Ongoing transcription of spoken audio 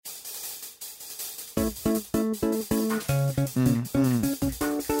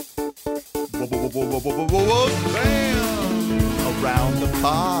Bam! Around the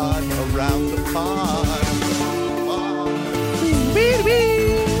pod, around the pod.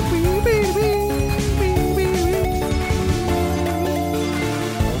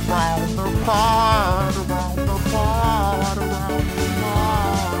 Around the pod, around the pod, around the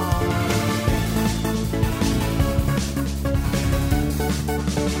pod.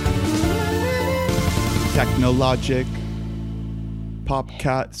 Technologic.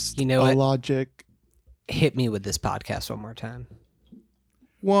 Popcast. You know what? Logic. Hit me with this podcast one more time.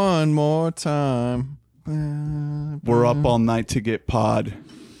 One more time. We're up all night to get pod.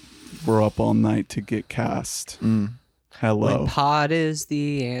 We're up all night to get cast. Hello. When pod is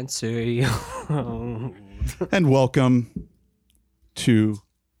the answer. And welcome to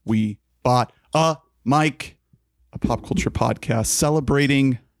We Bought a Mic, a pop culture podcast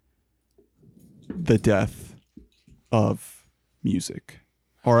celebrating the death of music.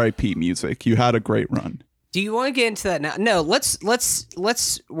 R.I.P. music. You had a great run. Do you want to get into that now? No, let's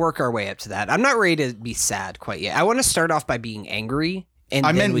work our way up to that. I'm not ready to be sad quite yet. I want to start off by being angry. And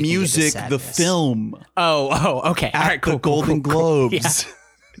I then meant we can get to music, the sadness. film. Oh, okay. All At right, cool. the Golden cool. Globes.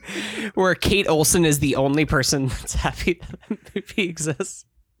 Yeah. Where Kate Olsen is the only person that's happy that movie exists.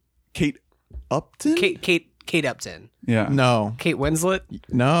 Kate Upton? Kate Upton. Yeah. No. Kate Winslet.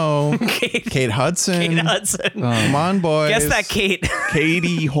 No. Kate Hudson. Hudson. Come on, boys. Guess that Kate.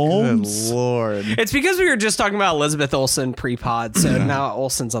 Katie Good Holmes. Lord. It's because we were just talking about Elizabeth Olsen pre-pod, so now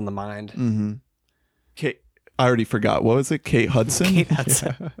Olsen's on the mind. Mm-hmm. Kate. I already forgot. What was it? Kate Hudson? Kate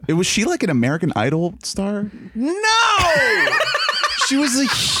Hudson. It was she like an American Idol star? No! She was a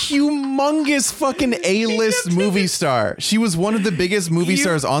humongous fucking A-list movie star. She was one of the biggest movie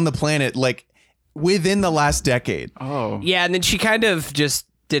stars on the planet, like, within the last decade. Oh. Yeah, and then she kind of just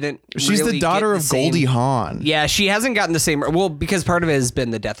didn't. She's really the daughter get of the same- Goldie Hawn. Yeah, she hasn't gotten the same. Well, because part of it has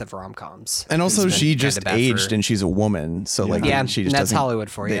been the death of rom-coms. And also, It's been she kinda just bad aged for- and she's a woman. So, like, Yeah, she just that's doesn't. Hollywood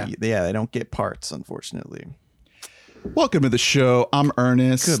for you. They don't get parts, unfortunately. Welcome to the show. I'm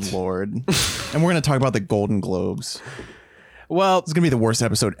Ernest. Good Lord. And we're going to talk about the Golden Globes. Well, It's going to be the worst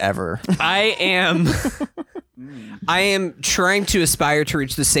episode ever. I am trying to aspire to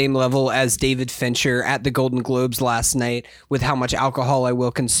reach the same level as David Fincher at the Golden Globes last night with how much alcohol I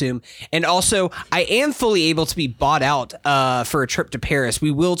will consume. And also, I am fully able to be bought out for a trip to Paris.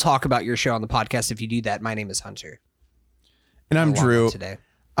 We will talk about your show on the podcast if you do that. My name is Hunter. And I'm Along Drew. with today.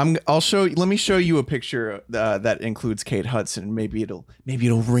 Let me show you a picture that includes Kate Hudson. Maybe it'll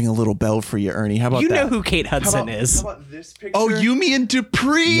ring a little bell for you, Ernie. How about You that? know who Kate Hudson is. How about this picture? Oh, Yumi and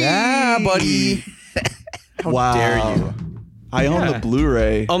Dupree. Yeah, buddy. How Wow. dare you? I own the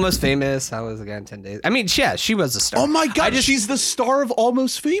Blu-ray. Almost Famous. I was the guy in 10 Days. I mean, yeah, she was a star. Oh my God, she's the star of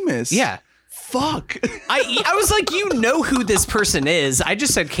Almost Famous. Yeah. Fuck. I was like, you know who this person is. I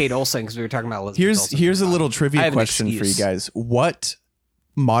just said Kate Olsen because we were talking about Elizabeth Olsen. Here's a little I trivia have an question for you excuse. guys. What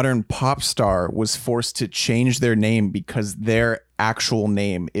modern pop star was forced to change their name because their actual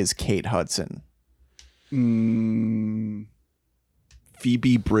name is Kate Hudson?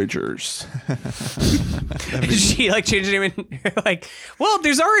 Phoebe Bridgers. She like changed her name and like, well,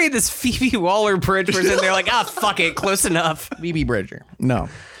 there's already this Phoebe Waller-Bridge person. They're like, fuck it, close enough. Phoebe Bridger. No.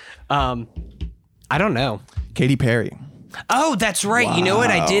 I don't know. Katy Perry. Oh, that's right. You know what?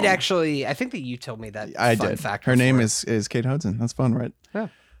 I did actually. I think that you told me that. I fun did. Fact Her name before. is Kate Hudson. That's fun, right? Yeah.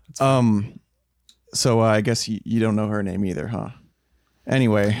 So I guess you don't know her name either, huh?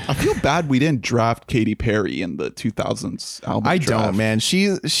 Anyway, I feel bad we didn't draft Katy Perry in the 2000s album I draft. don't, man.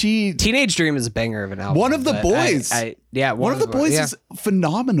 She Teenage Dream is a banger of an album. One of the but boys. One of the boys yeah. is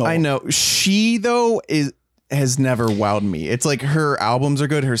phenomenal. I know. She though has never wowed me. It's like her albums are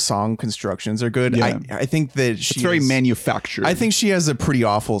good, her song constructions are good. Yeah. I think that It's very manufactured. I think she has a pretty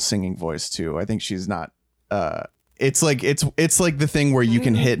awful singing voice too. I think she's not it's like the thing where you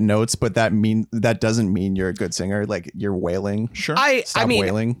can hit notes, but that doesn't mean you're a good singer. Like you're wailing. Sure. I Stop mean,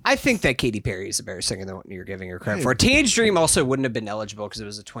 wailing. I think that Katy Perry is a better singer than what you're giving her credit for. Teenage Dream also wouldn't have been eligible because it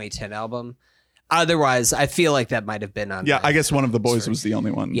was a 2010 album. Otherwise, I feel like that might have been on. Yeah, my- I guess One of the Boys was the only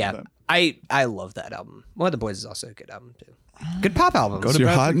one. Yeah, that- I love that album. One of the Boys is also a good album too. Good pop album. So you're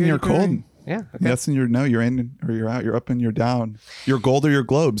hot and you're cold. Yeah. Okay. Yes and you're no. You're in or you're out. You're up and you're down. You're gold or you're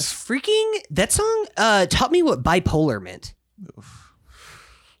globes. Freaking that song taught me what bipolar meant.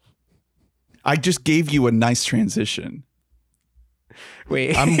 I just gave you a nice transition.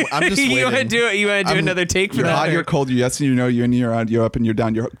 Wait, I'm just you want to waiting. do it? You want to do another take for You're that? hot, or- you're cold, you're yes and you know, you're in, you're out, you're up and you're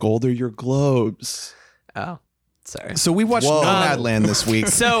down, you're gold or you're globes. Oh, sorry. So we watched Whoa. Nomadland this week.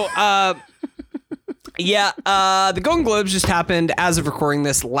 So, the Golden Globes just happened as of recording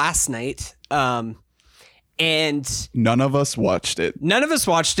this last night. And none of us watched it.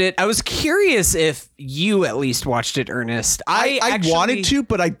 I was curious if you at least watched it, Ernest. I wanted to,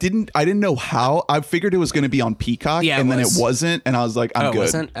 but I didn't know how. I figured it was going to be on Peacock, Yeah, and then was. it wasn't, and I was like, I'm It good.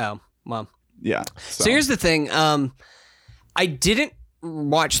 wasn't? Oh, well. Yeah. So here's the thing. I didn't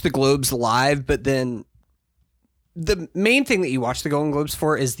watch the Globes live, but then the main thing that you watch the Golden Globes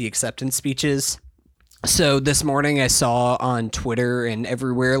for is the acceptance speeches. So this morning I saw on Twitter and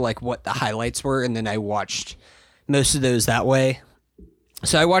everywhere like what the highlights were, and then I watched most of those that way.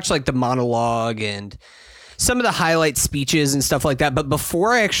 So I watched like the monologue and some of the highlight speeches and stuff like that. But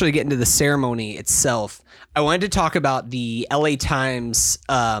before I actually get into the ceremony itself, I wanted to talk about the LA Times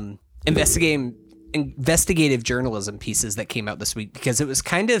investigative journalism pieces that came out this week, because it was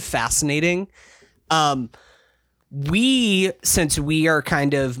kind of fascinating. Since we are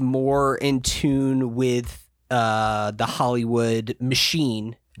kind of more in tune with the Hollywood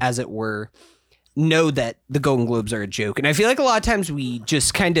machine, as it were, know that the Golden Globes are a joke. And I feel like a lot of times we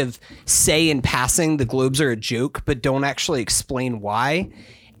just kind of say in passing the Globes are a joke, but don't actually explain why.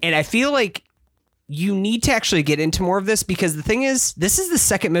 And I feel like you need to actually get into more of this, because the thing is, this is the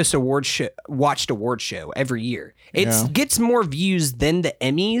second most watched award show every year. It gets more views than the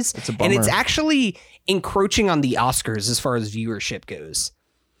Emmys, It's a bummer. and it's actually encroaching on the Oscars as far as viewership goes.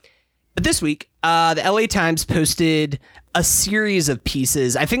 But this week, the LA Times posted a series of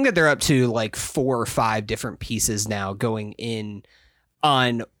pieces. I think that they're up to like 4 or 5 different pieces now going in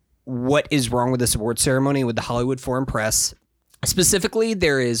on what is wrong with this award ceremony with the Hollywood Foreign Press. Specifically,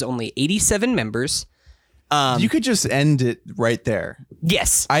 there is only 87 members. You could just end it right there.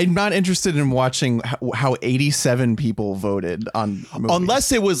 Yes. I'm not interested in watching how 87 people voted on movies.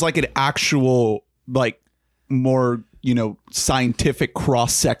 Unless it was like an actual, like, more, scientific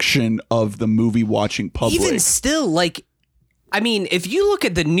cross section of the movie watching public. Even still, like, I mean, if you look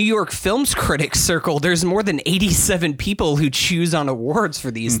at the New York Films Critics Circle, there's more than 87 people who choose on awards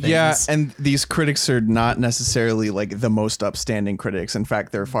for these things. Yeah, and these critics are not necessarily like the most upstanding critics. In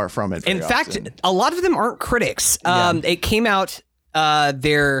fact, they're far from it. In fact, a lot of them aren't critics. It came out,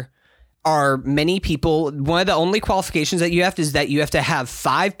 there are many people. One of the only qualifications that you have is that you have to have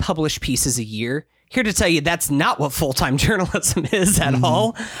 5 published pieces a year. Here to tell you, that's not what full-time journalism is at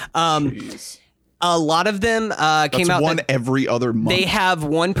all. A lot of them came out. One every other month. They have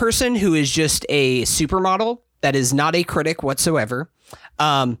one person who is just a supermodel that is not a critic whatsoever.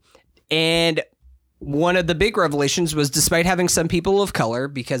 And one of the big revelations was, despite having some people of color,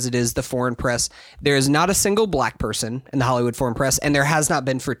 because it is the foreign press, there is not a single black person in the Hollywood Foreign Press, and there has not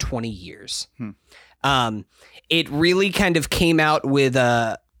been for 20 years. It really kind of came out with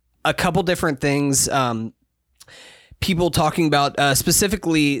a couple different things. People talking about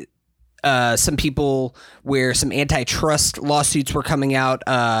specifically some people where some antitrust lawsuits were coming out.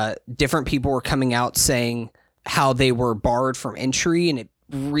 Different people were coming out saying how they were barred from entry, and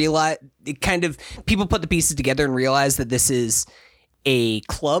people put the pieces together and realized that this is a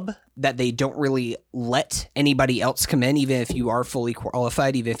club that they don't really let anybody else come in, even if you are fully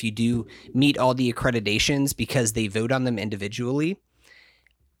qualified, even if you do meet all the accreditations, because they vote on them individually.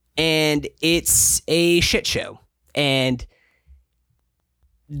 And it's a shit show. And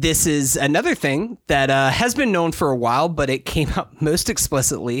this is another thing that has been known for a while, but it came up most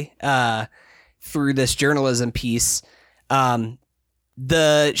explicitly through this journalism piece.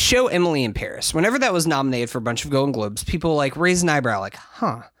 The show Emily in Paris, whenever that was nominated for a bunch of Golden Globes, people like raised an eyebrow like,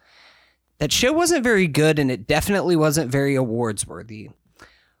 that show wasn't very good, and it definitely wasn't very awards worthy.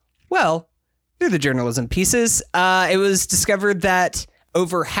 Well, through the journalism pieces, it was discovered that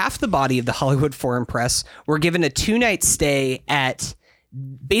over half the body of the Hollywood Foreign Press were given a 2-night stay at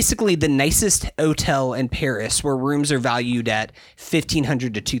basically the nicest hotel in Paris, where rooms are valued at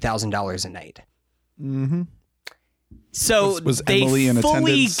 $1,500 to $2,000 a night. Mm-hmm. So was they Emily in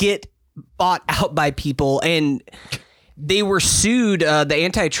fully attendance? get bought out by people, and they were sued. The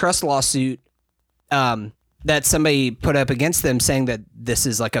antitrust lawsuit that somebody put up against them, saying that this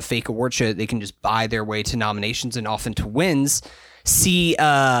is like a fake award show, that they can just buy their way to nominations and often to wins. See,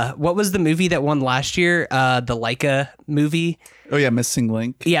 what was the movie that won last year? The Leica movie. Oh yeah, Missing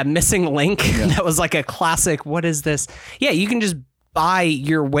Link. Yeah, Missing Link. That was like a classic. What is this? Yeah, you can just buy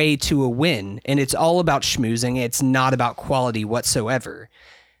your way to a win, and it's all about schmoozing. It's not about quality whatsoever.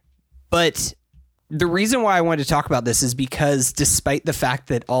 But the reason why I wanted to talk about this is because despite the fact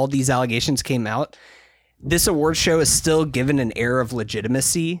that all these allegations came out, this award show is still given an air of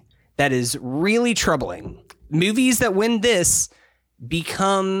legitimacy that is really troubling. Movies that win this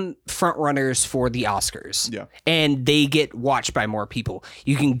become front runners for the Oscars. Yeah. And they get watched by more people.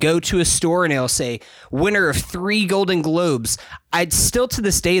 You can go to a store and it'll say winner of 3 Golden Globes. I'd still to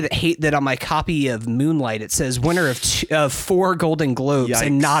this day hate that on my copy of Moonlight it says winner of 4 Golden Globes Yikes.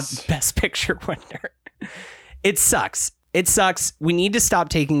 and not Best Picture winner. It sucks. It sucks. We need to stop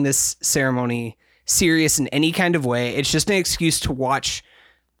taking this ceremony serious in any kind of way. It's just an excuse to watch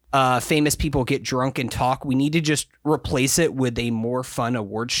famous people get drunk and talk. We need to just replace it with a more fun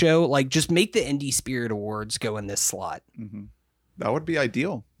award show. Like, just make the Indie Spirit Awards go in this slot. Mm-hmm. That would be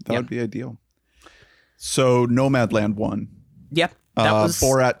ideal. That would be ideal. So Nomadland won. Yep. That was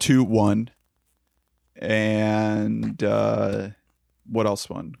Borat 2 won. And what else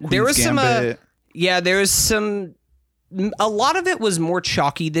won? There was Gambit. there was some. A lot of it was more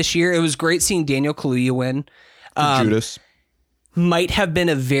chalky this year. It was great seeing Daniel Kaluuya win. Judas. Might have been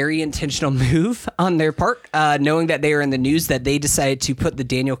a very intentional move on their part, knowing that they were in the news, that they decided to put the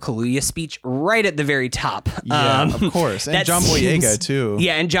Daniel Kaluuya speech right at the very top. Yeah, of course. And John Boyega, too.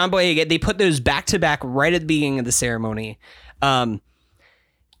 Yeah, and John Boyega. They put those back to back right at the beginning of the ceremony. There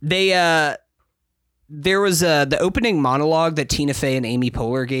was the opening monologue that Tina Fey and Amy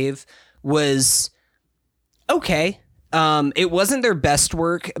Poehler gave was okay. It wasn't their best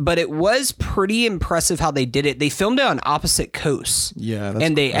work, but it was pretty impressive how they did it. They filmed it on opposite coasts. Yeah,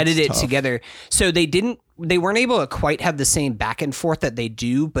 and they edited tough. it together. So they weren't able to quite have the same back and forth that they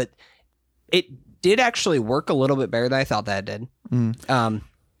do, but it did actually work a little bit better than I thought that it did.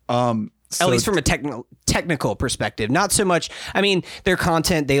 At least from a technical perspective, not so much. I mean, their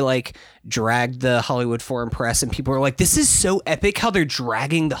content, they like dragged the Hollywood Foreign Press, and people were like, "This is so epic how they're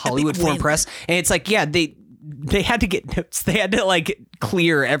dragging the Hollywood Foreign Press." And it's like, yeah, they had to get notes. They had to like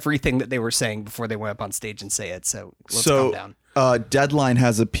clear everything that they were saying before they went up on stage and say it. So let's calm down. Deadline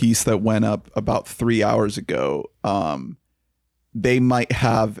has a piece that went up about 3 hours ago. They might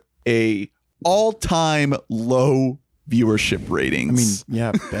have a all-time low viewership ratings. I mean,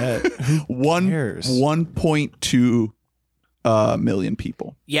 yeah, bet. 1.2 million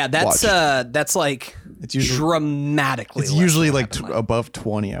people. Yeah, that's like It's usually dramatically. It's less usually than like what happened above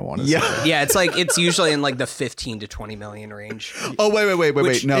 20. I want to Yeah. say. yeah, it's usually in like the 15 to 20 million range. Oh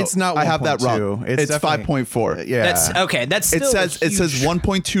wait! No, It's not I have that 1.2. wrong. It's It's definitely- 5.4. Yeah. That's okay. That's It still says a huge-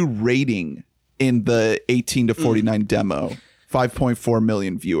 1.2 rating in the 18 to 49 demo. 5.4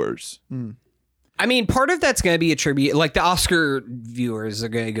 million viewers. I mean, part of that's going to be attributed, like the Oscar viewers are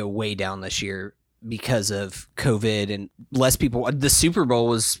going to go way down this year because of COVID and less people. The Super Bowl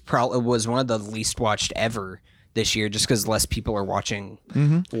was one of the least watched ever this year, just because less people are watching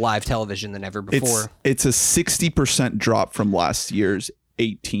live television than ever before. It's a 60% drop from last year's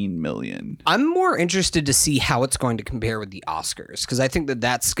 18 million. I'm more interested to see how it's going to compare with the Oscars, because I think that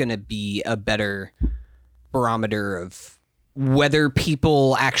that's going to be a better barometer of whether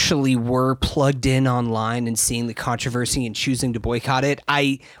people actually were plugged in online and seeing the controversy and choosing to boycott it.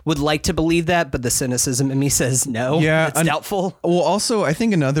 I would like to believe that, but the cynicism in me says no. Yeah, It's doubtful. Well, also, I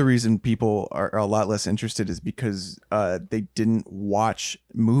think another reason people are a lot less interested is because they didn't watch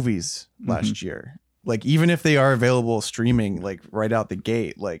movies last year. Like, even if they are available streaming, like right out the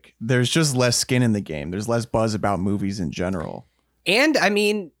gate, like there's just less skin in the game. There's less buzz about movies in general. And I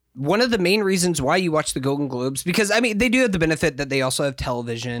mean, one of the main reasons why you watch the Golden Globes, because I mean, they do have the benefit that they also have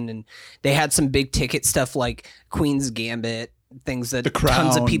television, and they had some big ticket stuff like Queen's Gambit, things that The Crown.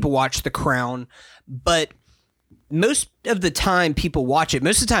 tons of people watch, The Crown. But most of the time people watch it.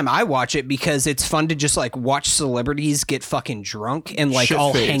 Most of the time I watch it because it's fun to just like watch celebrities get fucking drunk and like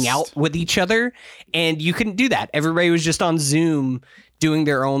all Shit-faced. hang out with each other. And you couldn't do that. Everybody was just on Zoom doing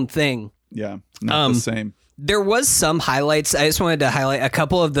their own thing. Yeah, not the same. There was some highlights. I just wanted to highlight a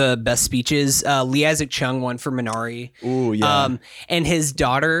couple of the best speeches. Lee Isaac Chung won for Minari. Ooh, yeah. And his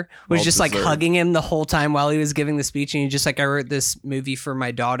daughter was Well just like deserved. hugging him the whole time while he was giving the speech. And he's just like, I wrote this movie for my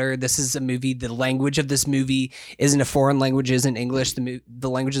daughter. This is a movie. The language of this movie isn't a foreign language, isn't English. The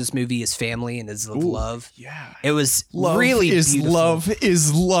language of this movie is family and is love. Yeah. It was Love really is beautiful. love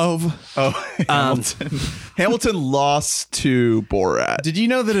is love. Oh, Hamilton. Hamilton lost to Borat. Did you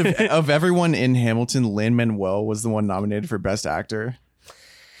know that of everyone in Hamilton, Lin-Manuel was the one nominated for Best Actor?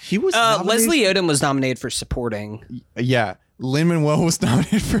 He was Leslie Odom was nominated for supporting. Yeah, Lin-Manuel was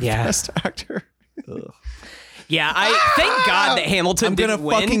nominated for Yeah. Best Actor. Yeah, I thank God that Hamilton I'm gonna didn't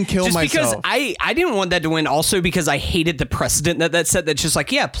win. fucking kill just myself. because I didn't want that to win. Also because I hated the precedent that set. That's just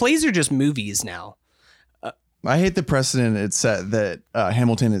like, yeah, plays are just movies now. I hate the precedent it set that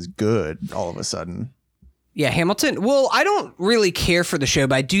Hamilton is good all of a sudden. Yeah, Hamilton. Well, I don't really care for the show,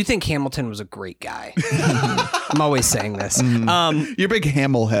 but I do think Hamilton was a great guy. I'm always saying this. You're a big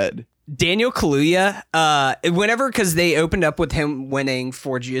Hamill head. Daniel Kaluuya, because they opened up with him winning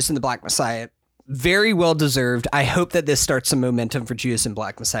for Judas and the Black Messiah. Very well deserved. I hope that this starts some momentum for Judas and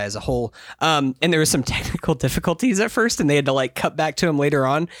Black Messiah as a whole. And there was some technical difficulties at first, and they had to like cut back to him later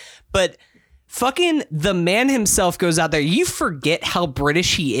on. But fucking the man himself goes out there. You forget how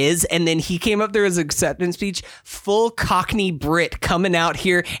British he is, and then he came up there as an acceptance speech, full Cockney Brit coming out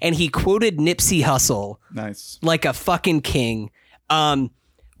here, and he quoted Nipsey Hussle. Nice. Like a fucking king.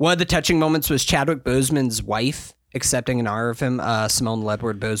 One of the touching moments was Chadwick Boseman's wife accepting an honor of him, Simone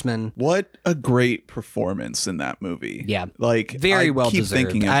Ledward Boseman. What a great performance in that movie. Yeah. Like Very I well keep deserved.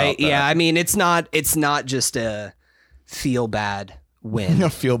 thinking about that. Yeah, I mean it's not just a feel bad win. I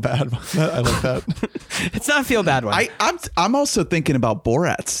feel bad. I like that. It's not a feel bad one. I'm also thinking about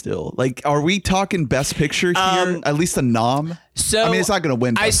Borat still. Like, are we talking Best Picture here? At least a nom? So I mean, it's not going to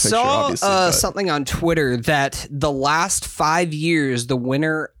win Best I Picture, saw obviously. But something on Twitter that the last 5 years, the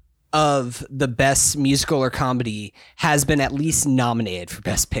winner of the best musical or comedy has been at least nominated for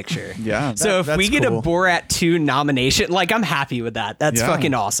Best Picture. Yeah. So if we that's get cool. a Borat 2 nomination, like I'm happy with that. That's Yeah.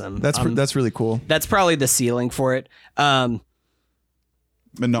 fucking awesome. That's really cool. That's probably the ceiling for it.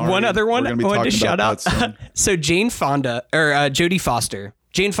 Minari, One other one we're I gonna be wanted to talking shout about out. that soon. So Jodie Foster.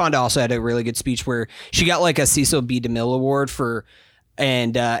 Jane Fonda also had a really good speech where she got like a Cecil B. DeMille award for,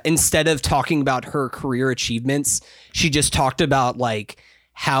 and instead of talking about her career achievements, she just talked about like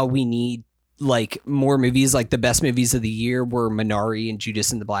how we need like more movies. Like the best movies of the year were Minari and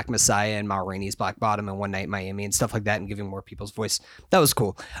Judas and the Black Messiah and Ma Rainey's Black Bottom and One Night in Miami and stuff like that, and giving more people's voice. That was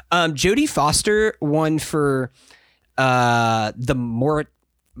cool. Jodie Foster won for the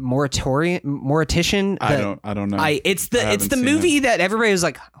Mortician. I don't know. It's the haven't seen movie that everybody was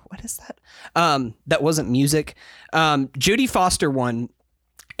like, what is that? That wasn't music. Jodie Foster won,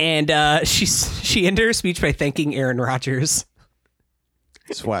 and she ended her speech by thanking Aaron Rodgers,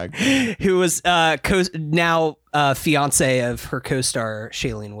 Swag. who was now fiance of her co-star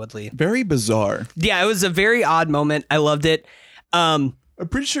Shailene Woodley. Very bizarre. Yeah, it was a very odd moment. I loved it. I'm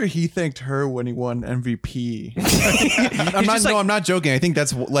pretty sure he thanked her when he won MVP. just like- I'm not joking. I think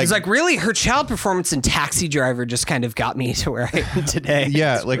that's like, It's like, really, her child performance in Taxi Driver just kind of got me to where I am today.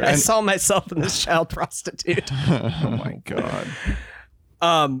 yeah, like I saw myself in this child prostitute. Oh my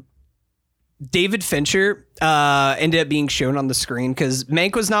God. David Fincher ended up being shown on the screen because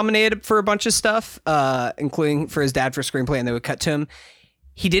Mank was nominated for a bunch of stuff, including for his dad for screenplay, and they would cut to him.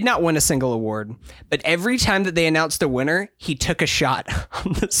 He did not win a single award, but every time that they announced a winner, he took a shot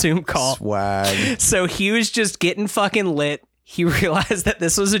on the Zoom call. swag. So he was just getting fucking lit. He realized that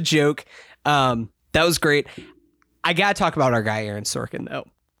this was a joke. That was great. I gotta talk about our guy Aaron Sorkin though.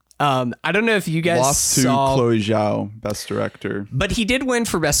 I don't know if you guys Lost to saw, Chloe Zhao, Best Director. but he did win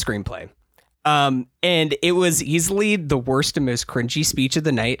for best screenplay. And it was easily the worst and most cringy speech of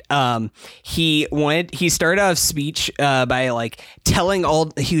the night. He started off speech by like telling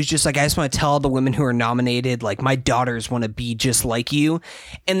he was just like, I just want to tell all the women who are nominated, like my daughters want to be just like you.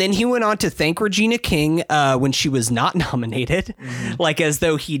 And then he went on to thank Regina King when she was not nominated, like as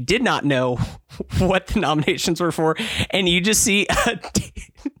though he did not know what the nominations were for. And you just see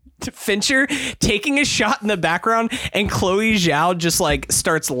Fincher taking a shot in the background, and Chloe Zhao just like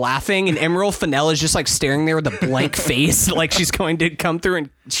starts laughing, and Emerald Fennell is just like staring there with a blank face, like she's going to come through and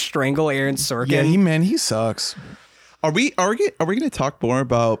strangle Aaron Sorkin. Yeah, he sucks. Are we going to talk more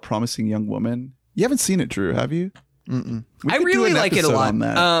about Promising Young Woman? You haven't seen it, Drew, have you? Mm-mm. I really like it a lot. On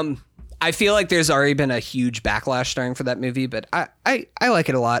that. I feel like there's already been a huge backlash starting for that movie, but I like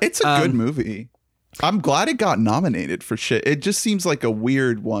it a lot. It's a good movie. I'm glad it got nominated for shit. It just seems like a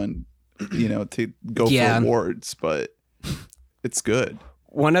weird one, to go for awards, but it's good.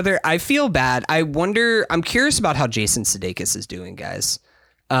 One other, I feel bad. I'm curious about how Jason Sudeikis is doing, guys.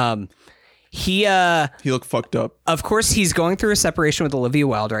 He looked fucked up. Of course, he's going through a separation with Olivia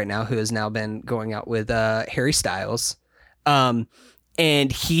Wilde right now, who has now been going out with Harry Styles.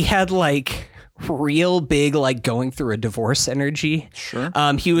 And he had like real big, like going through a divorce energy. Sure.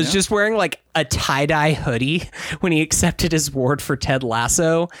 He was just wearing like a tie-dye hoodie when he accepted his award for Ted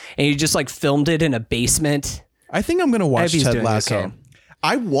Lasso, and he just like filmed it in a basement. I think I'm gonna watch he's Ted doing Lasso. okay.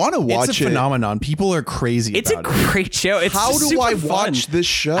 I want to watch It's a it. phenomenon. People are crazy. It's a about it. great show. It's How just do super I fun. watch this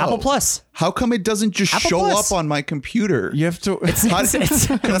show? Apple Plus. How come it doesn't just Apple show Plus. up on my computer? You have to. It's- that's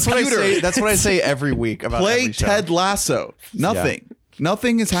what I say. That's what I say every week about Play every show. Ted Lasso. Nothing.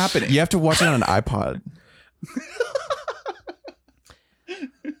 Nothing is happening. You have to watch it on an iPod.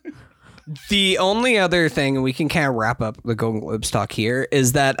 The only other thing, and we can kind of wrap up the Golden Globes talk here,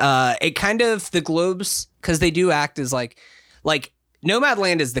 is that it kind of, the Globes, because they do act as like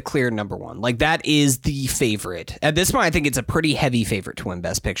Nomadland is the clear number one. Like, that is the favorite. At this point, I think it's a pretty heavy favorite to win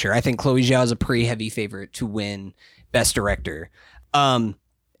Best Picture. I think Chloe Zhao is a pretty heavy favorite to win Best Director.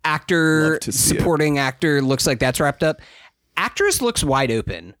 Actor, supporting actor, looks like that's wrapped up. Actress looks wide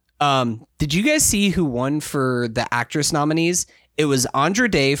open. Did you guys see who won for the actress nominees? It was Andra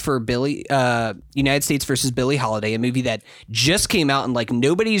Day for United States versus Billie Holiday, a movie that just came out and like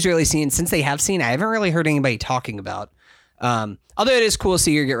nobody's really seen. Since they have seen, I haven't really heard anybody talking about. Although it is cool to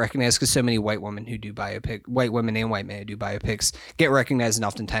see her get recognized because so many white women and white men who do biopics get recognized, and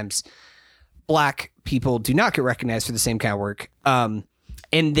oftentimes black people do not get recognized for the same kind of work.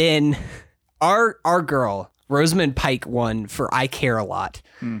 And then our girl Rosamund Pike won for I Care a Lot.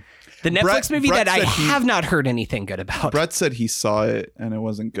 The Netflix movie Brett that I have not heard anything good about. Brett said he saw it and it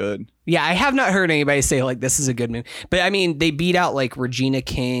wasn't good. Yeah, I have not heard anybody say like this is a good movie. But I mean, they beat out like Regina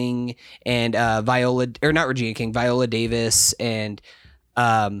King and Viola Davis and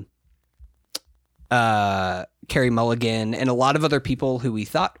Carey Mulligan and a lot of other people who we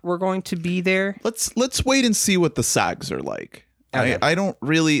thought were going to be there. Let's wait and see what the SAGs are like. Okay. I don't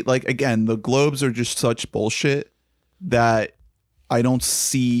really like. Again, the Globes are just such bullshit that I don't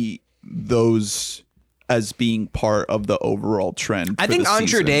see those as being part of the overall trend. I think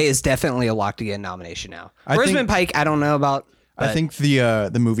Andra Day is definitely a lock to get a nomination now. Rosamund Pike, I don't know about. I think the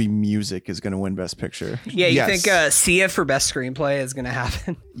movie Music is going to win Best Picture. Yeah, you think Sia for Best Screenplay is going to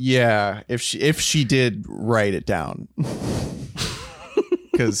happen? Yeah, if she did write it down,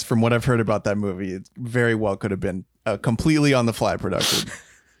 because from what I've heard about that movie, it very well could have been completely on the fly production.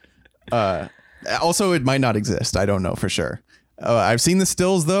 Also, it might not exist. I don't know for sure. I've seen the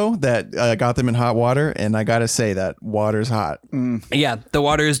stills though that got them in hot water, and I gotta say that water's hot. Yeah, the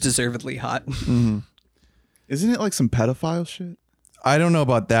water is deservedly hot. Mm-hmm. Isn't it like some pedophile shit? I don't know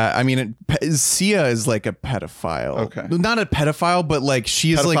about that. I mean, Sia is like a pedophile. Okay, not a pedophile, but like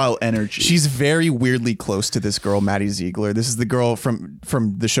she is pedophile like energy. She's very weirdly close to this girl, Maddie Ziegler. This is the girl from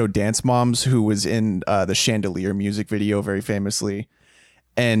the show Dance Moms who was in the Chandelier music video very famously.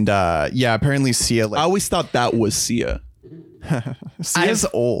 And yeah, apparently Sia. Like, I always thought that was Sia. Sia's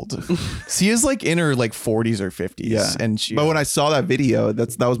old. Sia's like in her like 40s or 50s. Yeah, and she. But when I saw that video,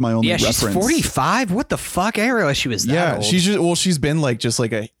 that was my only reference. She's 45. What the fuck? I didn't realize she was that old. She's been like just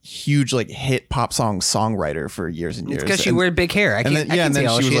like a huge like hit pop songwriter for years and years. Because she wore big hair. And then she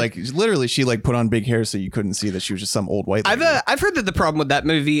was like literally she like put on big hair so you couldn't see that she was just some old white lady. I've heard that the problem with that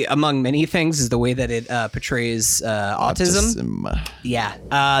movie, among many things, is the way that it portrays autism. Yeah,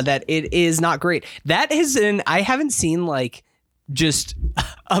 that it is not great. That is I haven't seen like just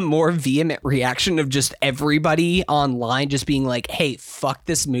a more vehement reaction of just everybody online just being like, hey, fuck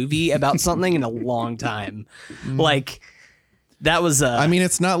this movie about something in a long time. Like that was I mean,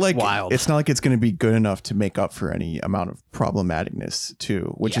 it's not like wild. It's not like it's going to be good enough to make up for any amount of problematicness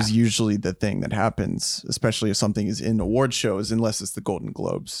too, which is usually the thing that happens, especially if something is in award shows, unless it's the Golden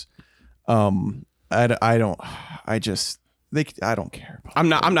Globes. I don't care about I'm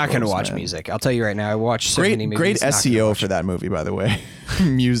not going to watch Music. I'll tell you right now. I watch so many movies. Great SEO for that movie, by the way.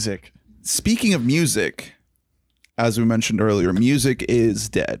 Music. Speaking of music, as we mentioned earlier, music is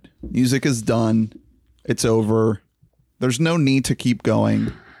dead. Music is done. It's over. There's no need to keep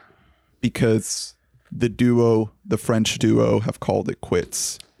going because the French duo have called it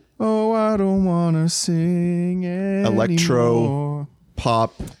quits. Oh, I don't want to sing anymore. Electro,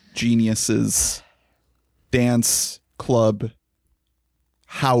 pop, geniuses, dance, club,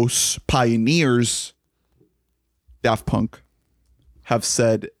 house pioneers, Daft Punk, have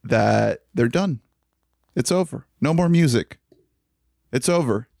said that they're done. It's over. No more music. It's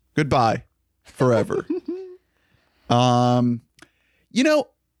over. Goodbye. Forever. I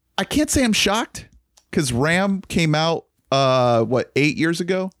can't say I'm shocked because Ram came out 8 years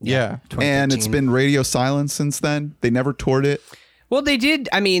ago? Yeah. And it's been radio silence since then. They never toured it. Well, they did.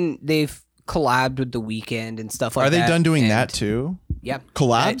 I mean, they've collabed with The Weeknd and stuff like that. Are they done doing that too? Yeah.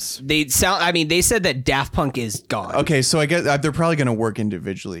 Collabs? They said that Daft Punk is gone. Okay, so I guess they're probably going to work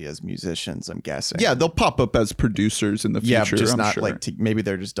individually as musicians, I'm guessing. Yeah, they'll pop up as producers in the future. Yeah, just I'm not sure. like maybe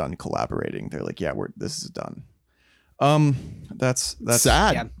they're just done collaborating. They're like, yeah, this is done. That's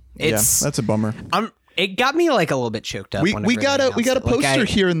sad. Yeah, that's a bummer. It got me like a little bit choked up. We got a poster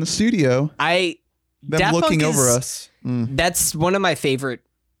here in the studio. Them Daft looking Punk over us. That's one of my favorite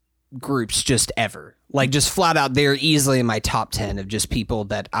groups just ever. Like just flat out, they're easily in my top 10 of just people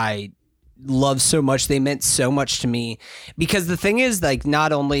that I love so much. They meant so much to me because the thing is, like,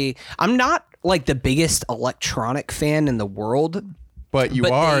 not only I'm not like the biggest electronic fan in the world, but you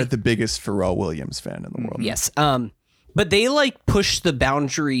are the biggest Pharrell Williams fan in the world. Yes. But they like pushed the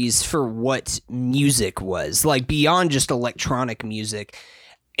boundaries for what music was, like beyond just electronic music.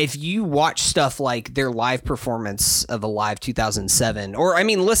 If you watch stuff like their live performance of Alive 2007, or I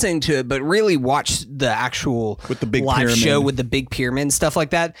mean, listening to it, but really watch the actual With the big live pyramid. show with the big pyramid, stuff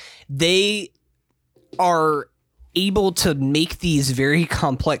like that, they are able to make these very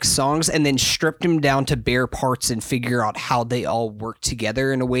complex songs and then strip them down to bare parts and figure out how they all work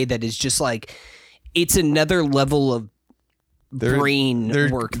together in a way that is just like, it's another level of brain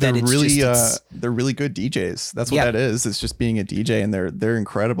work that it's really just, they're really good DJs. That's what Yeah. that is. It's just being a DJ, and they're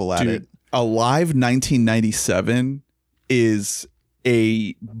incredible at it. Alive 1997 is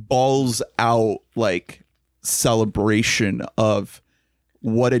a balls out like celebration of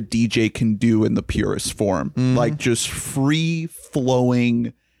what a DJ can do in the purest form. Like just free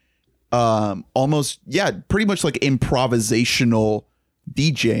flowing, almost, pretty much like improvisational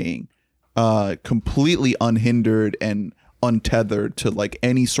DJing, completely unhindered and untethered to like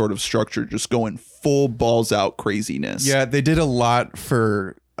any sort of structure, just going full balls out craziness. Yeah, they did a lot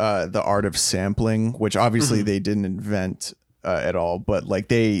for the art of sampling, which obviously they didn't invent at all, but like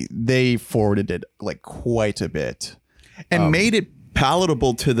they forwarded it like quite a bit and made it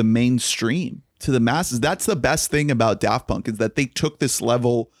palatable to the mainstream, to the masses. That's the best thing about Daft Punk, is that they took this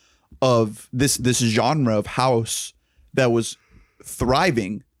level of this genre of house that was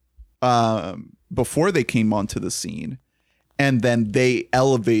thriving before they came onto the scene, and then they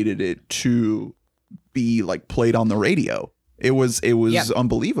elevated it to be like played on the radio. It was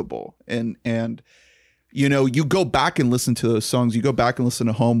unbelievable. And you know, you go back and listen to those songs, you go back and listen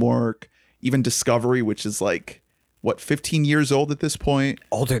to Homework, even Discovery, which is like what, 15 years old at this point.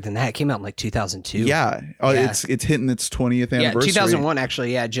 older than that. It came out in like 2002. Yeah. It's hitting its 20th Yeah, anniversary. 2001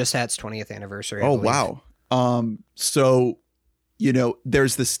 actually. Yeah, just had its 20th anniversary. I Oh, believe. wow. So, you know,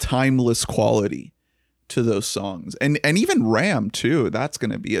 there's this timeless quality to those songs. And even Ram too. That's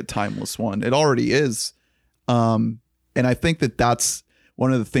going to be a timeless one. It already is. And I think that that's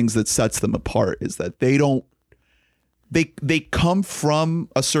one of the things that sets them apart, is that they come from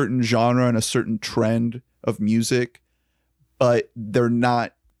a certain genre and a certain trend of music, but they're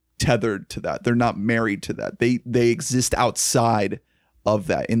not tethered to that. They're not married to that. They exist outside of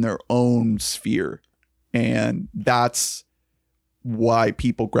that in their own sphere. And that's why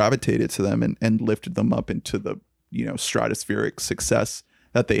people gravitated to them and lifted them up into the, you know, stratospheric success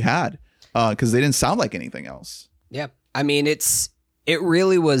that they had, because they didn't sound like anything else. Yeah. I mean, it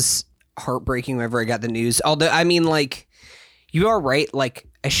really was heartbreaking whenever I got the news. Although, I mean, like, you are right. Like,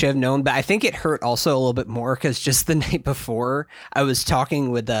 I should have known, but I think it hurt also a little bit more because just the night before, I was talking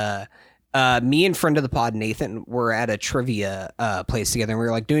with me and friend of the pod, Nathan, were at a trivia place together, and we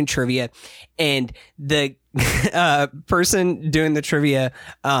were like doing trivia, and the person doing the trivia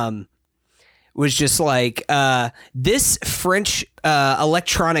was just like, this French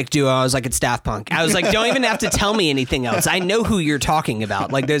electronic duo. I was like, it's Daft Punk. I was like, don't even have to tell me anything else. I know who you're talking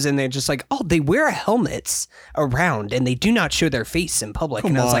about. Like, there's in there just like, oh, they wear helmets around and they do not show their face in public.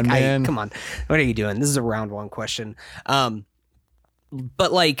 And I was like, come on, what are you doing? This is a round one question.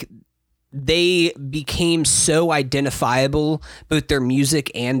 But like, they became so identifiable, both their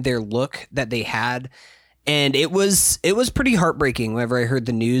music and their look that they had. And it was pretty heartbreaking whenever I heard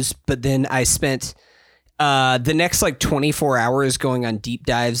the news. But then I spent the next like 24 hours going on deep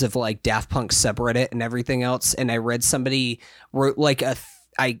dives of like Daft Punk subreddit and everything else. And I read somebody wrote like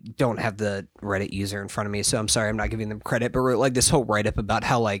I don't have the Reddit user in front of me, so I'm sorry, I'm not giving them credit, but wrote like this whole write up about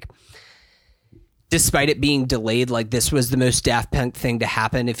how like, despite it being delayed, like this was the most Daft Punk thing to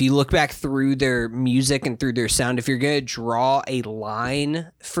happen. If you look back through their music and through their sound, if you're going to draw a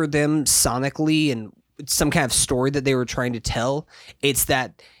line for them sonically and some kind of story that they were trying to tell, it's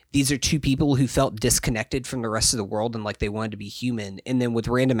that these are two people who felt disconnected from the rest of the world and like they wanted to be human. And then with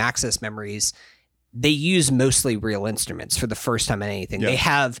Random Access Memories, they use mostly real instruments for the first time in anything. Yeah. They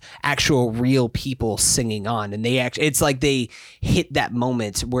have actual real people singing on, and it's like they hit that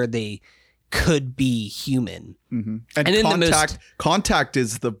moment where they could be human. Mm-hmm. And Contact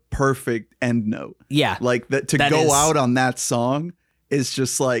is the perfect end note. Yeah. Like that to go out on that song is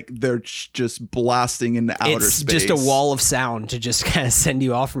just like they're just blasting into outer space. It's just a wall of sound to just kind of send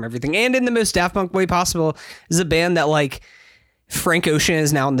you off from everything. And in the most Daft Punk way possible, is a band that like Frank Ocean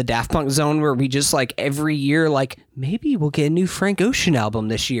is now in the Daft Punk zone, where we just like every year, like maybe we'll get a new Frank Ocean album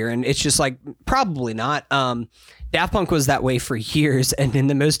this year. And it's just like, probably not. Daft Punk was that way for years, and in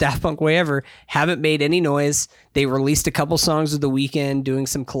the most Daft Punk way ever, haven't made any noise. They released a couple songs of The Weeknd, doing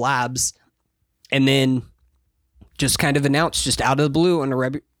some collabs, and then just kind of announced just out of the blue on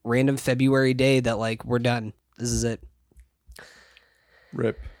a random February day that like, we're done. This is it.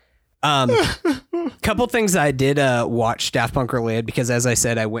 Rip. Couple things I did watch Daft Punk related, because as I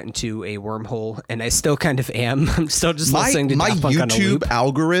said, I went into a wormhole and I still kind of am. I'm still just listening to Daft Punk on a loop. My YouTube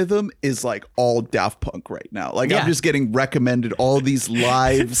algorithm is like all Daft Punk right now. Like Yeah. I'm just getting recommended all these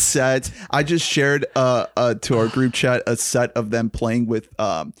live sets. I just shared to our group chat a set of them playing with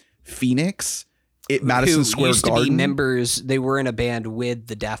Phoenix at Madison Who Square used Garden. to be members. They were in a band with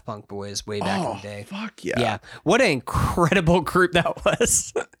the Daft Punk boys way back in the day. Fuck yeah. Yeah. What an incredible group that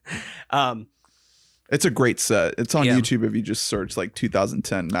was. It's a great set. It's on Yeah. YouTube if you just search like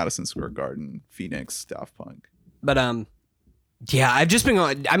 2010 Madison Square Garden, Phoenix, Daft Punk. But yeah, I've just been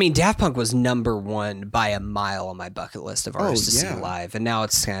going. I mean, Daft Punk was number one by a mile on my bucket list of artists to yeah. see live, and now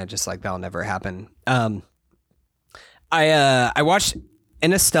it's kind of just like that'll never happen. I watched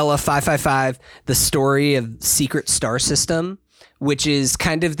Interstellar 555, the story of Secret Star System, which is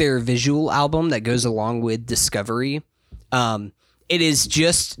kind of their visual album that goes along with Discovery. It is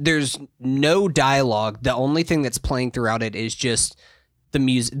just, there's no dialogue. The only thing that's playing throughout it is just the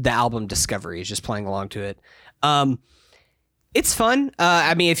music. The album Discovery is just playing along to it. It's fun.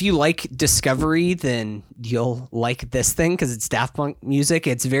 I mean, if you like Discovery, then you'll like this thing because it's Daft Punk music.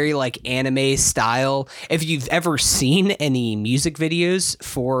 It's very like anime style. If you've ever seen any music videos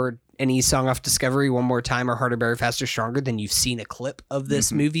for any song off Discovery, One More Time or Harder, Better, Faster, Stronger, then you've seen a clip of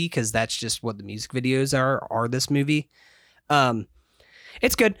this movie, because that's just what the music videos are this movie.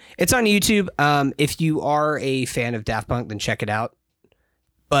 It's good. It's on YouTube. If you are a fan of Daft Punk, then check it out.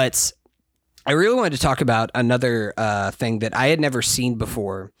 But I really wanted to talk about another thing that I had never seen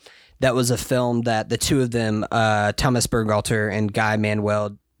before. That was a film that the two of them, Thomas Bergalter and Guy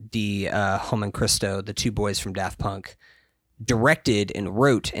Manuel de Cristo, the two boys from Daft Punk, directed and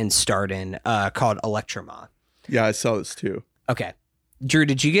wrote and starred in, called Electroma. Yeah, I saw this too. Okay. Drew,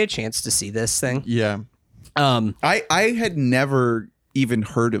 did you get a chance to see this thing? Yeah. I had never even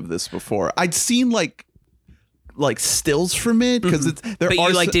heard of this before. I'd seen like stills from it because it's there. But are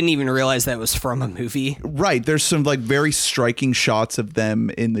you some- didn't even realize that was from a movie. Right. There's some like very striking shots of them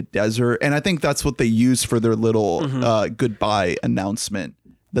in the desert. And I think that's what they use for their little goodbye announcement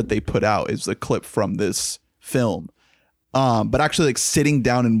that they put out, is the clip from this film. But actually like sitting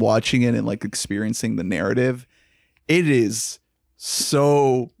down and watching it and like experiencing the narrative, it is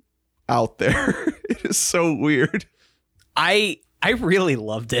so out there. It is so weird. I really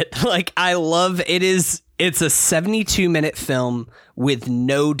loved it. Like, I love it. It's a 72-minute film with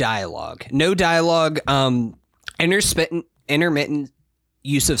no dialogue. No dialogue, intermittent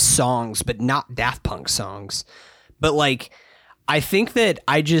use of songs, but not Daft Punk songs. But like, I think that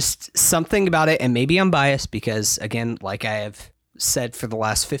something about it, and maybe I'm biased because, again, like I have said for the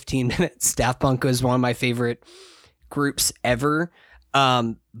last 15 minutes, Daft Punk is one of my favorite groups ever.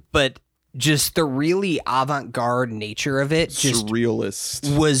 But just the really avant-garde nature of it just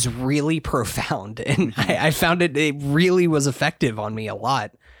Surrealist. was really profound, and I found it really was effective on me a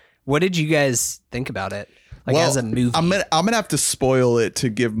lot. What did you guys think about it? Like, as a movie? I'm gonna have to spoil it to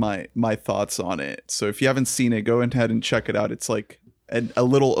give my thoughts on it. So if you haven't seen it, go ahead and check it out. It's like a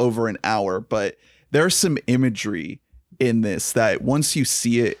little over an hour, but there's some imagery in this that once you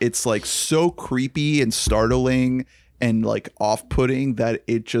see it, it's like so creepy and startling and like off-putting that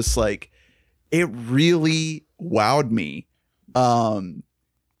it just like, it really wowed me.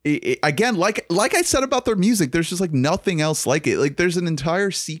 Again, like I said about their music, there's just like nothing else like it. Like there's an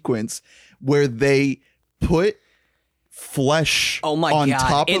entire sequence where they put flesh on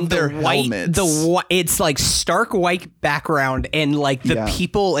top of their helmets. It's like stark white background, and like the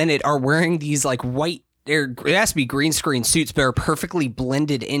people in it are wearing these like white, it has to be green screen suits, but are perfectly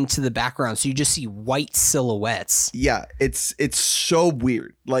blended into the background, so you just see white silhouettes. Yeah, it's so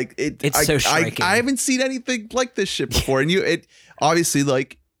weird. Like it's so striking. I haven't seen anything like this shit before, and it obviously,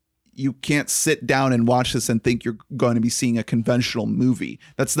 like, you can't sit down and watch this and think you're going to be seeing a conventional movie.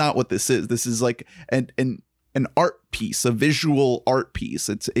 That's not what this is. This is like an art piece, a visual art piece.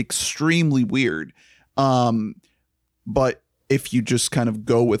 It's extremely weird. But if you just kind of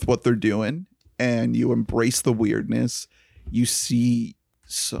go with what they're doing and you embrace the weirdness, you see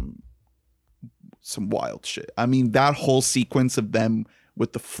some wild shit. I mean, that whole sequence of them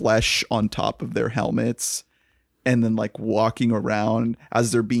with the flesh on top of their helmets and then like walking around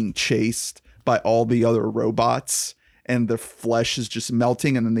as they're being chased by all the other robots, and their flesh is just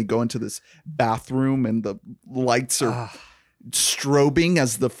melting, and then they go into this bathroom and the lights are strobing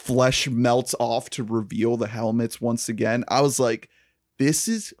as the flesh melts off to reveal the helmets once again. I was like, this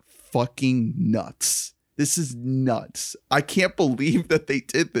is fucking nuts. This is nuts. I can't believe that they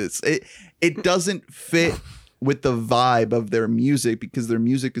did this. It doesn't fit with the vibe of their music, because their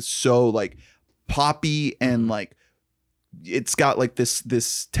music is so like poppy and like it's got like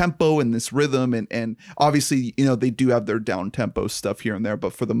this tempo and this rhythm, and obviously, you know, they do have their down tempo stuff here and there,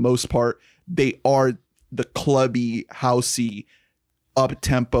 but for the most part, they are the clubby, housey, up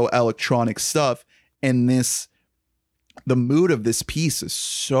tempo electronic stuff. And the mood of this piece is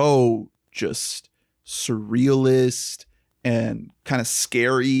so just surrealist and kind of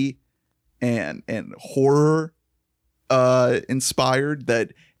scary and horror inspired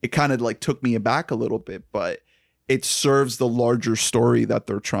that it kind of like took me aback a little bit, but it serves the larger story that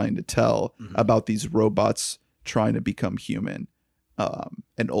they're trying to tell about these robots trying to become human,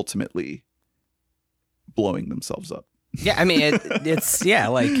 and ultimately blowing themselves up. Yeah, I mean, it's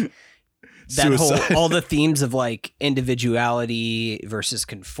like that Suicide. whole, all the themes of like individuality versus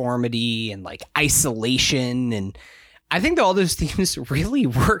conformity and like isolation, and I think that all those themes really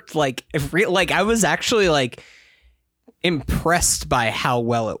worked. Like I was actually like impressed by how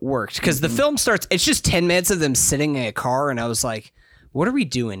well it worked, because the film starts, it's just 10 minutes of them sitting in a car, and I was like, what are we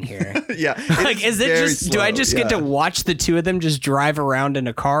doing here? Yeah. Like, is it just, do I just get to watch the two of them just drive around in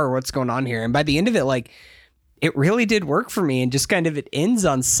a car, or what's going on here? And by the end of it, like, it really did work for me, and just kind of it ends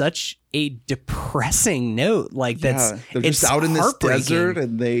on such a depressing note. Like, they're just out in this desert,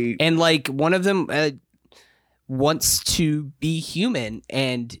 and like one of them wants to be human,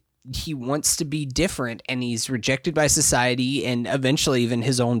 and he wants to be different, and he's rejected by society, and eventually even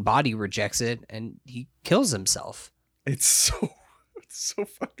his own body rejects it, and he kills himself. it's so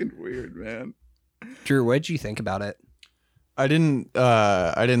fucking weird, man. Drew, what'd you think about it? I didn't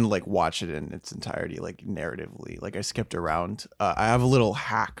like watch it in its entirety, like narratively. Like I skipped around. I have a little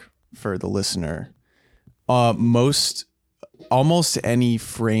hack for the listener. Almost any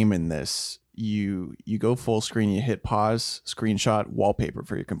frame in this, you go full screen, you hit pause, screenshot, wallpaper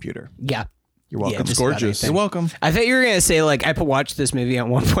for your computer. Yeah. You're welcome. just It's about gorgeous. anything. You're welcome. I thought you were going to say, like, I watched this movie on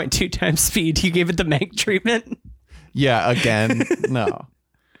 1.2 times speed. You gave it the Mank treatment. Yeah, again. No.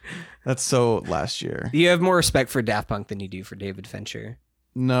 That's so last year. You have more respect for Daft Punk than you do for David Fincher.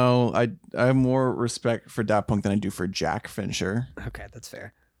 No, I have more respect for Daft Punk than I do for Jack Fincher. Okay, that's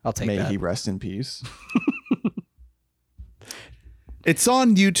fair. I'll take May that. he rest in peace. It's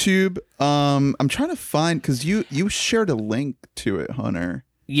on YouTube. I'm trying to find, because you shared a link to it, Hunter.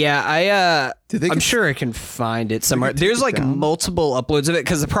 Yeah, Did they I'm get- sure I can find it somewhere. take There's it like down? multiple uploads of it,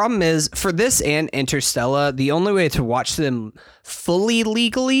 because the problem is for this and Interstellar, the only way to watch them fully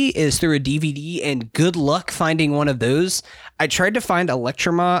legally is through a DVD, and good luck finding one of those. I tried to find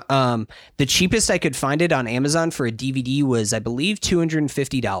Electroma. The cheapest I could find it on Amazon for a DVD was, I believe,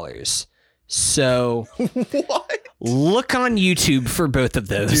 $250. So What? look on YouTube for both of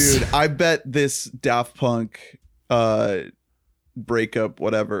those. Dude, I bet this Daft Punk breakup,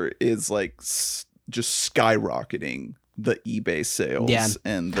 whatever, is like just skyrocketing the eBay sales. Yeah.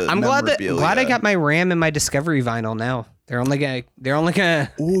 And the I'm glad memorabilia. I got my RAM and my Discovery vinyl now. They're only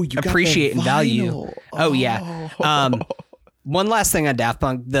gonna Ooh, you got the appreciate and value. vinyl. Oh yeah. One last thing on Daft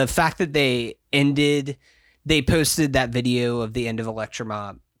Punk: the fact that they posted that video of the end of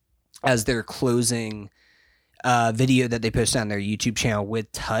Electromob as their closing video that they posted on their YouTube channel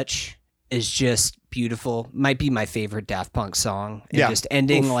with Touch is just beautiful. Might be my favorite Daft Punk song. And Yeah. just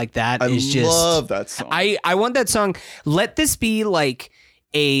ending like that I is just. love that song. I want that song. Let this be like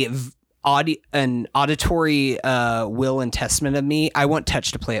an auditory will and testament of me. I want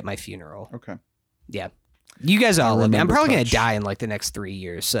Touch to play at my funeral. Okay. Yeah. You guys all love me. I'm remember probably going Touch. to die in like the next 3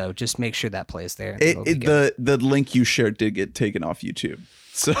 years. So just make sure that plays there. It'll be good. The link you shared did get taken off YouTube.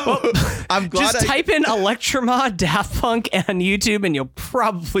 So I'm glad Just type in Electromod Daft Punk on YouTube and you'll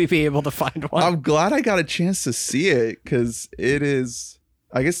probably be able to find one. I'm glad I got a chance to see it, because it is,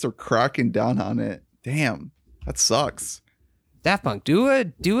 I guess they're cracking down on it. Damn, that sucks. Daft Punk,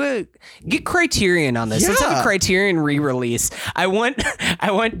 get Criterion on this. Let's have a Yeah. Criterion re-release. I want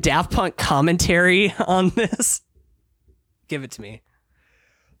Daft Punk commentary on this. Give it to me.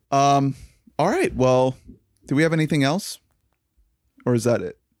 All right. Well, do we have anything else? Or is that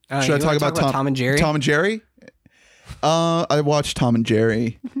it? Should you I talk wanna about Tom and Jerry? Tom and Jerry? I watched Tom and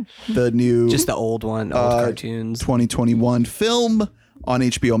Jerry, the new Just the old one, old cartoons. 2021 film on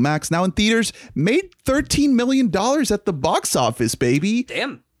HBO Max, now in theaters. Made $13 million at the box office, baby.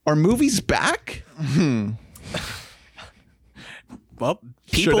 Damn. Are movies back? Well,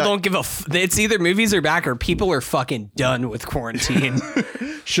 people Should I- don't give a. It's either movies are back or people are fucking done with quarantine.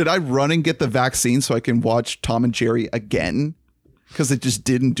 Should I run and get the vaccine so I can watch Tom and Jerry again? Because it just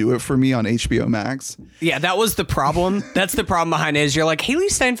didn't do it for me on HBO Max. Yeah, that was the problem. That's the problem behind it. Is you're like Haley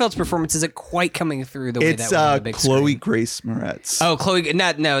Steinfeld's performance isn't quite coming through the way It's that would on the big Chloe screen. Grace Moretz. Oh, Chloe.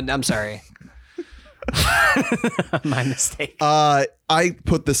 No, I'm sorry. My mistake. I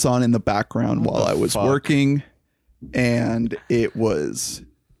put this on in the background while I was fuck? working, and it was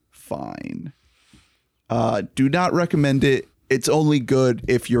fine. Do not recommend it. It's only good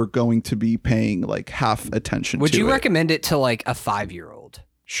if you're going to be paying like half attention to it. Would you recommend it to like a 5-year-old?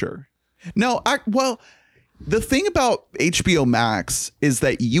 Sure. No, well, the thing about HBO Max is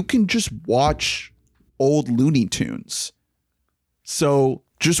that you can just watch old Looney Tunes. So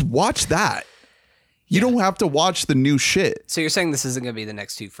just watch that. You don't have to watch the new shit. So you're saying this isn't going to be the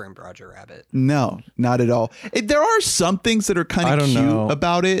next Who Framed Roger Rabbit? No, not at all. There are some things that are kind of cute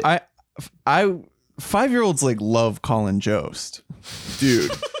about it. I 5-year-olds like love Colin Jost.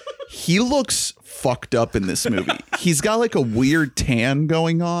 Dude, he looks fucked up in this movie. He's got like a weird tan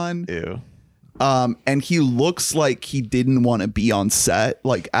going on. Ew. And he looks like he didn't want to be on set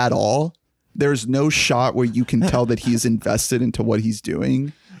like at all. There's no shot where you can tell that he's invested into what he's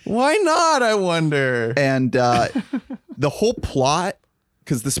doing. Why not, I wonder? And the whole plot,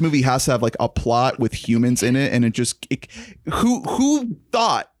 because this movie has to have like a plot with humans in it, and who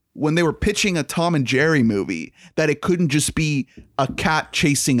thought when they were pitching a Tom and Jerry movie that it couldn't just be a cat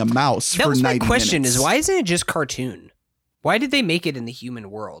chasing a mouse for 90 minutes? That was my question, is why isn't it just cartoon? Why did they make it in the human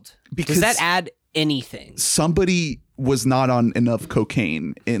world? Because does that add anything? Somebody was not on enough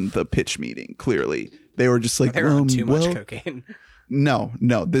cocaine in the pitch meeting, clearly. They were just like, they were on too much cocaine. No,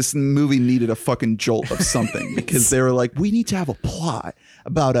 this movie needed a fucking jolt of something because they were like, we need to have a plot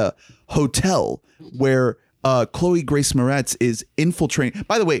about a hotel where Chloe Grace Moretz is infiltrating.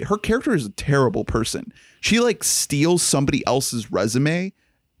 By the way, her character is a terrible person. She like steals somebody else's resume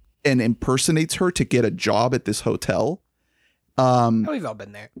and impersonates her to get a job at this hotel. We've all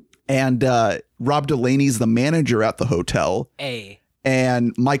been there. And Rob Delaney's the manager at the hotel.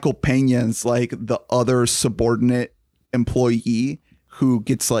 And Michael Pena's like the other subordinate employee who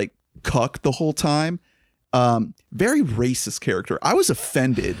gets like cucked the whole time. Very racist character. I was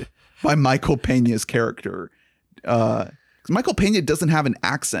offended by Michael Pena's character. Michael Pena doesn't have an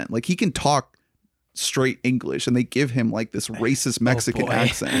accent. Like he can talk straight English and they give him like this racist Mexican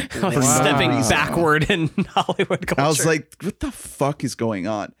accent. Stepping backward in Hollywood culture. I was like, what the fuck is going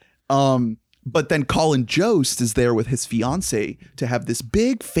on? But then Colin Jost is there with his fiance to have this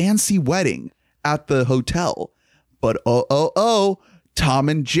big fancy wedding at the hotel. But Tom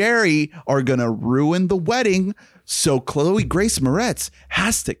and Jerry are going to ruin the wedding. So Chloe Grace Moretz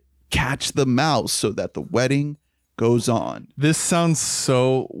has to catch the mouse so that the wedding goes on. This sounds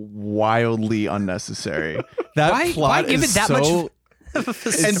so wildly unnecessary. That why plot give is it that so, much?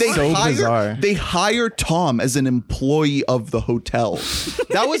 And they hire Tom as an employee of the hotel.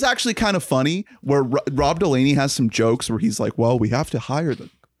 That was actually kind of funny where Rob Delaney has some jokes where he's like, well, we have to hire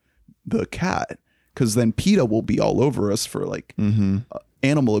the cat because then PETA will be all over us for like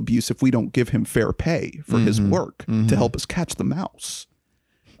animal abuse if we don't give him fair pay for his work to help us catch the mouse.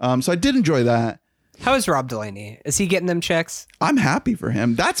 So I did enjoy that. How is Rob Delaney? Is he getting them checks? I'm happy for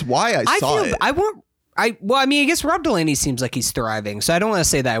him. That's why I saw it. I guess Rob Delaney seems like he's thriving. So I don't want to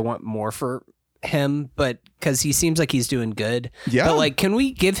say that I want more for him, but because he seems like he's doing good. Yeah. But like, can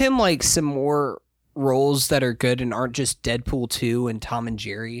we give him like some more roles that are good and aren't just Deadpool 2 and Tom and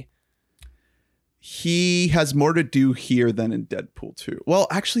Jerry? He has more to do here than in Deadpool 2. Well,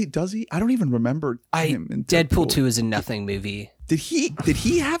 actually, does he? I don't even remember him in Deadpool 2 is a nothing movie. Did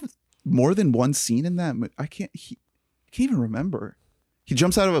he have more than one scene in that movie? I can't even remember. He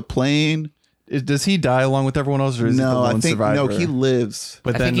jumps out of a plane. Does he die along with everyone else, or is he the lone survivor? No, he lives.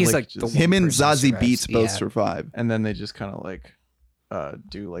 But I then think he's like the him and Zazie Beetz both yeah. survive. and then they just kind of like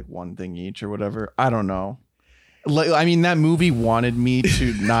do like one thing each or whatever. I don't know. Like, I mean, that movie wanted me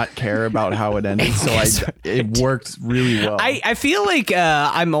to not care about how it ended, so it worked really well. I feel like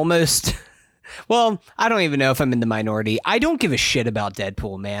I'm almost. Well, I don't even know if I'm in the minority. I don't give a shit about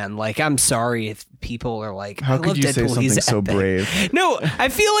Deadpool, man. Like, I'm sorry if people are like, how could you Deadpool. say something He's so epic. brave? No, I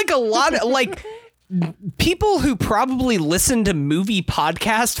feel like a lot of like people who probably listen to movie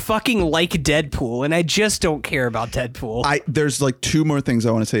podcast fucking like Deadpool, and I just don't care about Deadpool. There's like two more things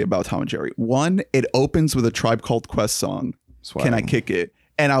I want to say about Tom and Jerry. One, it opens with a Tribe Called Quest song. Swag. Can I Kick It?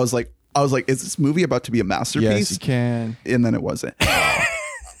 And I was like, is this movie about to be a masterpiece? Yes, you can. And then it wasn't.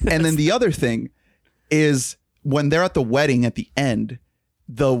 And then the other thing is when they're at the wedding at the end,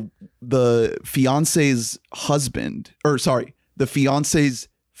 the fiance's husband, or sorry, the fiance's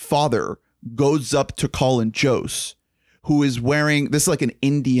father goes up to Colin Jost, who is wearing, this is like an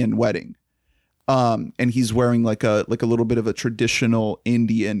Indian wedding. And he's wearing like a little bit of a traditional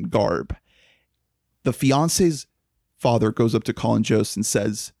Indian garb. The fiance's father goes up to Colin Jost and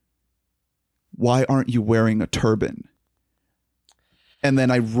says, "Why aren't you wearing a turban?" And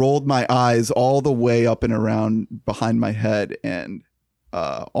then I rolled my eyes all the way up and around behind my head and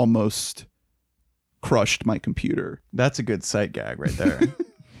almost crushed my computer. That's a good sight gag right there.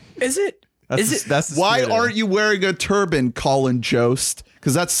 Is it? That's the Why spirit of aren't it. you wearing a turban, Colin Jost?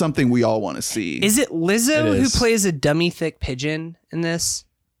 Because that's something we all want to see. Is it Lizzo It who is. plays a dummy thick pigeon in this?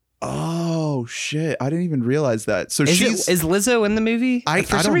 Oh shit! I didn't even realize that. So Is she's Lizzo in the movie? I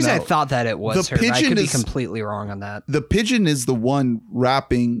For some don't reason, I know. thought that it was The her. But I pigeon could be is- completely wrong on that. the pigeon is the one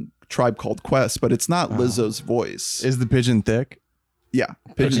rapping Tribe Called Quest, but it's not Lizzo's voice. Is the pigeon thick? Yeah,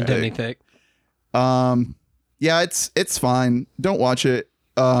 Pigeon pigeon. dummy Thick. thick. Yeah, it's fine. Don't watch it.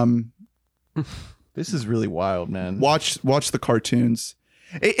 This is really wild, man. Watch the cartoons.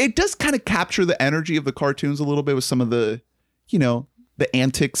 It does kind of capture the energy of the cartoons a little bit with some of the, the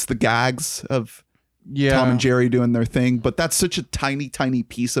antics, the gags of Tom and Jerry doing their thing. But that's such a tiny, tiny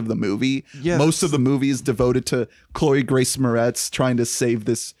piece of the movie. Yes. Most of the movie is devoted to Chloe Grace Moretz trying to save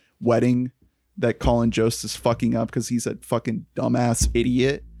this wedding that Colin Jost is fucking up because he's a fucking dumbass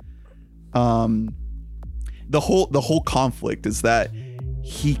idiot. The whole conflict is that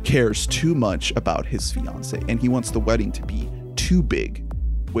he cares too much about his fiance and he wants the wedding to be too big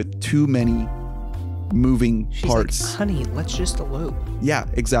with too many moving She's parts. like, honey, let's just elope. Yeah,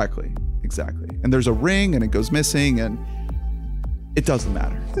 exactly. And there's a ring and it goes missing and it doesn't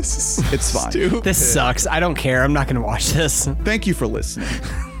matter. It's fine. This sucks. I don't care. I'm not going to watch this. Thank you for listening.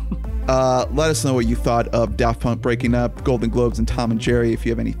 Let us know what you thought of Daft Punk breaking up, Golden Globes, and Tom and Jerry. If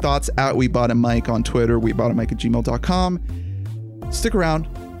you have any thoughts, at We Bought a Mic on Twitter, weboughtamic@gmail.com. Stick around,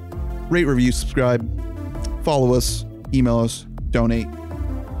 rate, review, subscribe, follow us, email us, donate,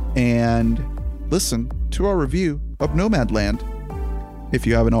 and listen to our review of Nomadland. If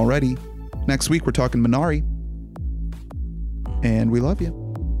you haven't already, next week we're talking Minari. And we love you.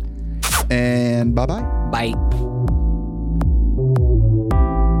 And bye-bye. Bye.